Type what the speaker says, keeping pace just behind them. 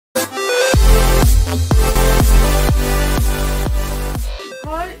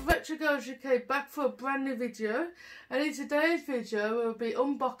girls UK back for a brand new video, and in today's video we'll be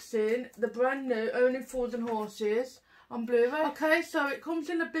unboxing the brand new Only Fools and Horses on Blu-ray. Okay, so it comes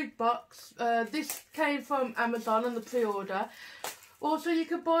in a big box. This came from Amazon on the pre-order. Also, you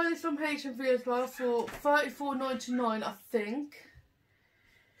can buy this from HMV as well for $34.99, I think.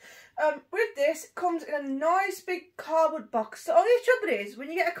 With this, it comes in a nice big cardboard box. The only trouble is, when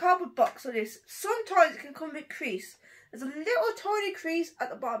you get a cardboard box like this, sometimes it can come with crease. There's a little tiny crease at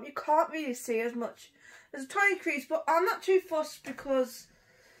the bottom. You can't really see as much. There's a tiny crease, but I'm not too fussed because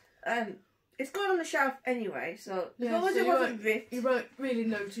it's going on the shelf anyway. So as long as it wasn't ripped, you won't really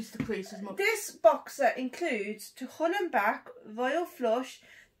notice the crease as much. This box set includes To Hull and Back, Royal Flush,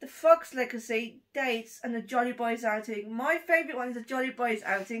 The Frog's Legacy, Dates, and the Jolly Boys Outing. My favourite one is the Jolly Boys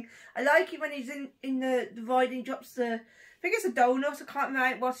Outing. I like it when he's in the ride and drops the, I think it's a donut. I can't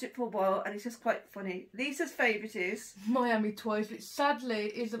remember. I watched it for a while and it's just quite funny. Lisa's favourite is Miami Twice, which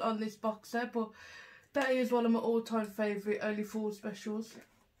sadly isn't on this box set, but that is one of my all-time favourite Only Fools specials.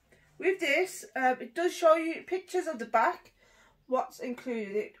 With this, it does show you pictures of the back, what's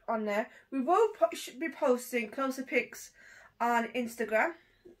included on there. We will be posting closer pics on Instagram.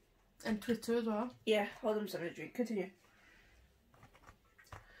 And Twitter as well. Yeah, hold on, something to drink. Continue.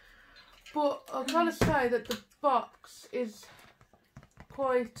 But I'm trying to say that the box is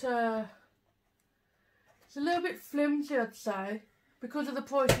quite, it's a little bit flimsy, I'd say. Because of the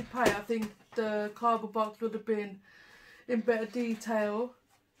price you pay, I think the cardboard box would have been in better detail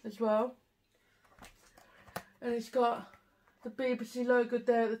as well. And it's got the BBC logo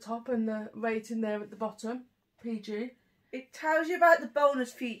there at the top and the rating there at the bottom, PG. It tells you about the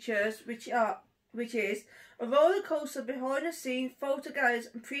bonus features, which is a roller coaster behind the scenes, photo galleries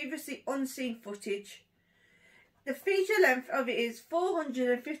and previously unseen footage. The feature length of it is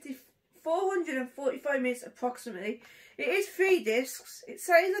 445 minutes approximately. It is 3 discs. It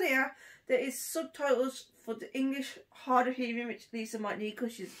says on here there is subtitles for the English hard of hearing, which Lisa might need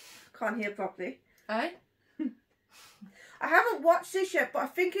because she can't hear properly. Eh? I haven't watched this yet, but I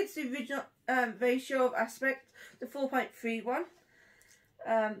think it's the original ratio of aspect, the 4.3 one.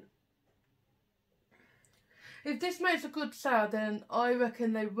 If this makes a good sale, then I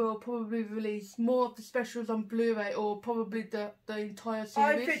reckon they will probably release more of the specials on Blu-ray, or probably the entire series.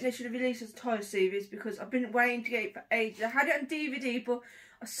 I think they should have released the entire series because I've been waiting to get it for ages. I had it on DVD, but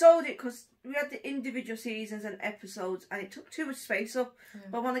I sold it because we had the individual seasons and episodes and it took too much space up. Yeah.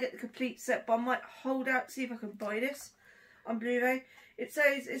 But I want to get the complete set, but I might hold out to see if I can buy this on Blu-ray. It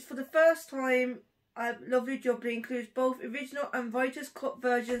says it's for the first time. Lovely Jubbly includes both original and writer's cut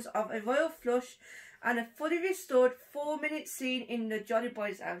versions of a Royal Flush and a fully restored 4-minute scene in the Jolly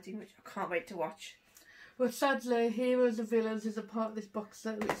Boys Outing, which I can't wait to watch. Well, sadly, Heroes and Villains is a part of this box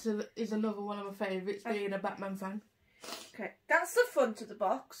set, which is another one of my favourites, being a Batman fan. Okay, that's the front of the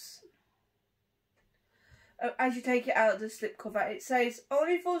box. As you take it out of the slipcover, it says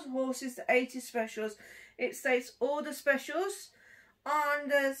Only Fools and Horses, the 80s specials. It states all the specials. On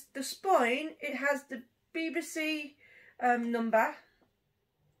the spine, it has the BBC number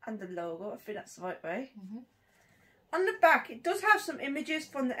and the logo. I think that's the right way. On the back, it does have some images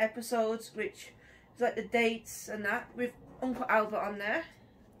from the episodes, which is like the dates and that, with Uncle Albert on there.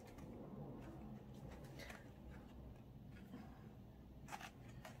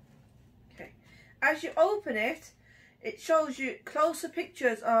 Okay, as you open it, it shows you closer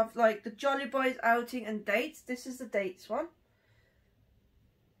pictures of like the Jolly Boys Outing and dates. This is the dates one.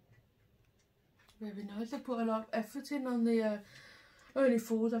 Very nice. They put a lot of effort in on the Only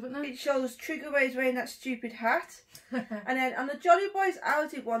Fools, haven't they? It shows Triggerway's wearing that stupid hat. And then on the Jolly Boys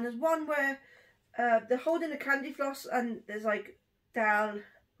Outing one, there's one where they're holding the candy floss and there's like Dal,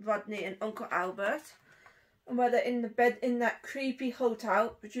 Rodney and Uncle Albert. And where they're in the bed in that creepy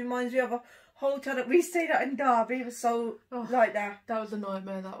hotel, which reminds me of a hotel that we stayed at in Derby. It was so like that. That was a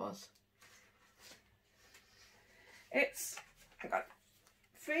nightmare, that was. It's, I got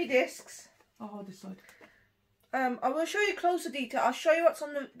 3 discs. Oh, this side. I will show you closer detail. I'll show you what's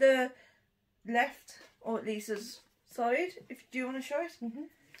on the left, or at Lisa's side, if you do want to show it,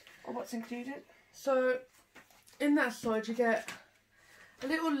 or what's included. So, in that side you get a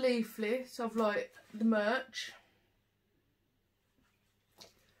little leaflet of like the merch,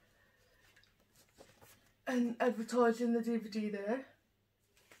 and advertising the DVD there.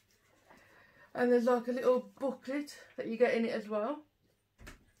 And there's like a little booklet that you get in it as well.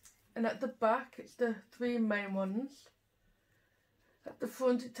 And at the back, it's the 3 main ones. At the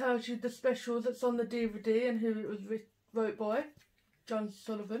front, it tells you the specials that's on the DVD and who it was wrote by, John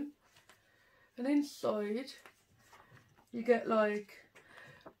Sullivan. And inside, you get like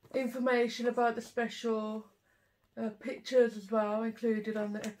information about the special, pictures as well included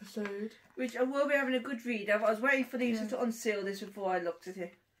on the episode. Which I will be having a good read of. I was waiting for these to unseal this before I looked at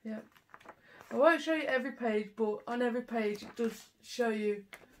it. Yeah. I won't show you every page, but on every page it does show you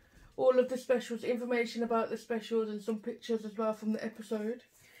all of the specials, information about the specials and some pictures as well from the episode.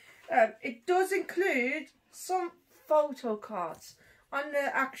 It does include some photo cards. On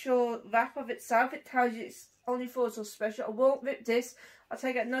the actual wrap of itself, it tells you it's only for so special. I won't rip this. I'll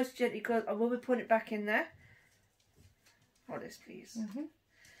take it nice gently because I will be putting it back in there. Hold this, please.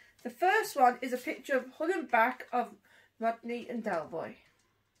 The first one is a picture of Hull and back of Rodney and Delboy.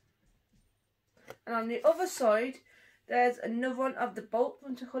 And on the other side, there's another one of the boat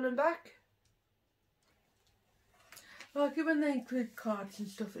run to Hull and back. I like it when they include cards and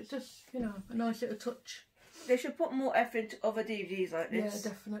stuff. It's just, you know, a nice little touch. They should put more effort into other DVDs like this.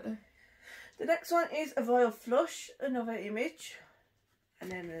 Yeah, definitely. The next one is a royal flush, another image.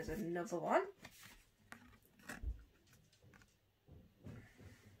 And then there's another one.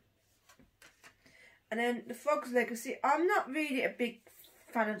 And then the Frog's Legacy. I'm not really a big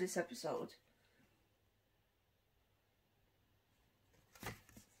fan of this episode.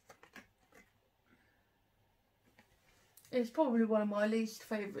 It's probably one of my least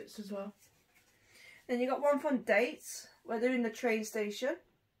favourites as well. Then you got one from Dates, where they're in the train station,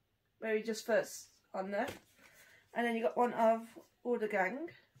 where he just first on there. And then you got one of all the gang,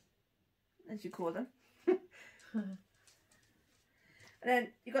 as you call them. And then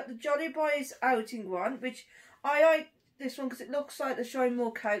you got the Jolly Boys outing one, which I like this one because it looks like they're showing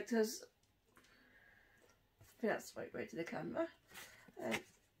more characters. I think that's the right way to the camera. And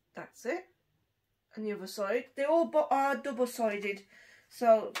that's it. And the other side, they all are double-sided,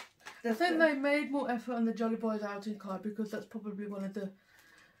 so I think they made more effort on the Jolly Boys outing card because that's probably one of the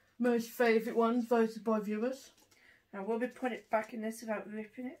most favourite ones voted by viewers. Now we'll be putting it back in this without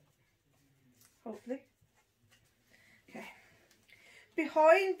ripping it, hopefully. Okay.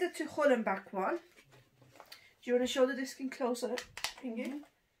 Behind the to Hull and back one, do you want to show the disc in closer, Pingy?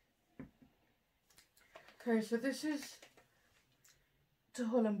 Okay, so this is to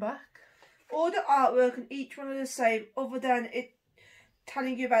Hull and back. All the artwork and each one are the same, other than it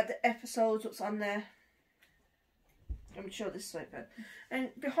telling you about the episodes, what's on there. Let me show this side then. And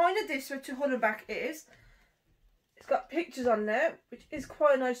behind the disc where to Hull and back is, it's got pictures on there, which is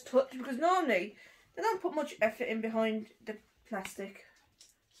quite a nice touch because normally they don't put much effort in behind the plastic.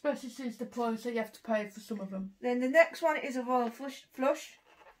 Especially since the price that you have to pay for some of them. Then the next one is a royal flush,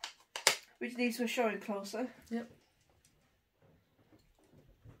 which these were showing closer. Yep.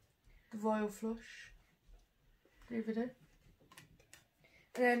 The Royal Flush DVD. And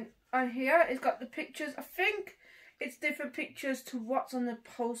then on here it's got the pictures. I think it's different pictures to what's on the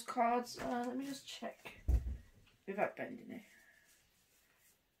postcards. Let me just check without bending it.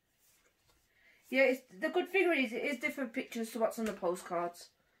 Yeah, the good figure is it is different pictures to what's on the postcards.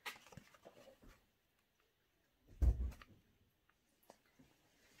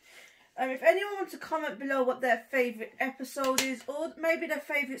 If anyone wants to comment below what their favourite episode is, or maybe their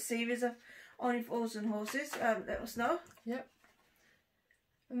favourite series of Only Fools and Horses, let us know. Yep.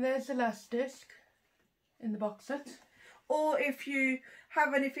 And there's the last disc in the box set. Or if you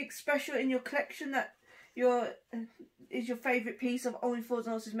have anything special in your collection that is your favourite piece of Only Fools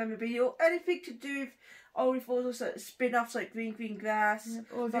and Horses memorabilia, or anything to do with Only Fools, or spin-offs like Green Grass, yep.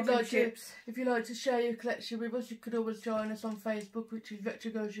 Or if you like to share your collection with us, you could always join us on Facebook, which is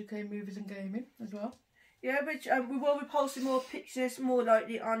Retro Goes UK Movies and Gaming as well. Yeah, which we will be posting more pictures more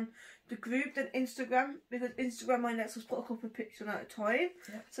likely on the group than Instagram, because Instagram only lets us put a couple of pictures at a time.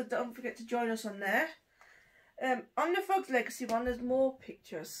 Yep. So don't forget to join us on there. On the Frog's Legacy one, there's more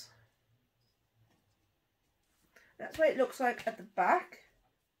pictures. That's what it looks like at the back.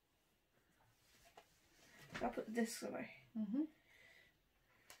 I'll put the discs away.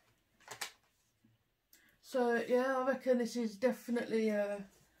 So yeah, I reckon this is definitely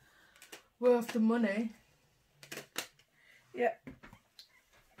worth the money. Yeah.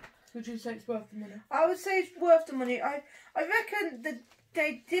 Would you say it's worth the money? I would say it's worth the money. I reckon that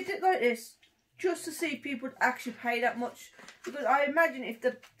they did it like this just to see people would actually pay that much. Because I imagine if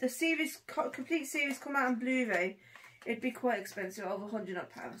the series, complete series come out on Blu-ray, it'd be quite expensive, over £100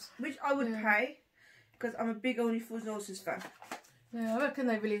 odd, which I would pay. Because I'm a big Only Fools and Horses fan. Yeah, I reckon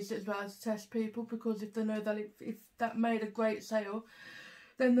they released it as well to test people, because if they know that if that made a great sale,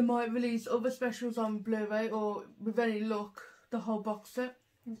 then they might release other specials on Blu-ray, or with any luck, the whole box set.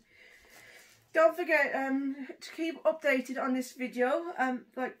 Don't forget to keep updated on this video.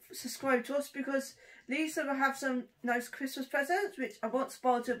 Like, subscribe to us, because Lisa will have some nice Christmas presents, which I won't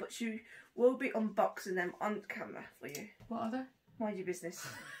spoil to, but she will be unboxing them on camera for you. What are they? Mind your business.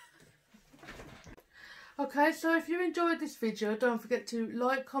 Okay, so if you enjoyed this video, don't forget to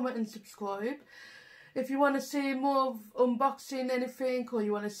like, comment and subscribe. If you want to see more of unboxing anything, or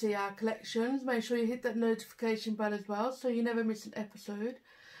you want to see our collections, make sure you hit that notification bell as well so you never miss an episode.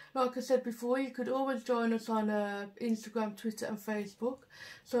 Like I said before, you could always join us on Instagram, Twitter and Facebook.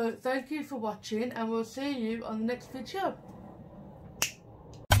 So thank you for watching, and we'll see you on the next video.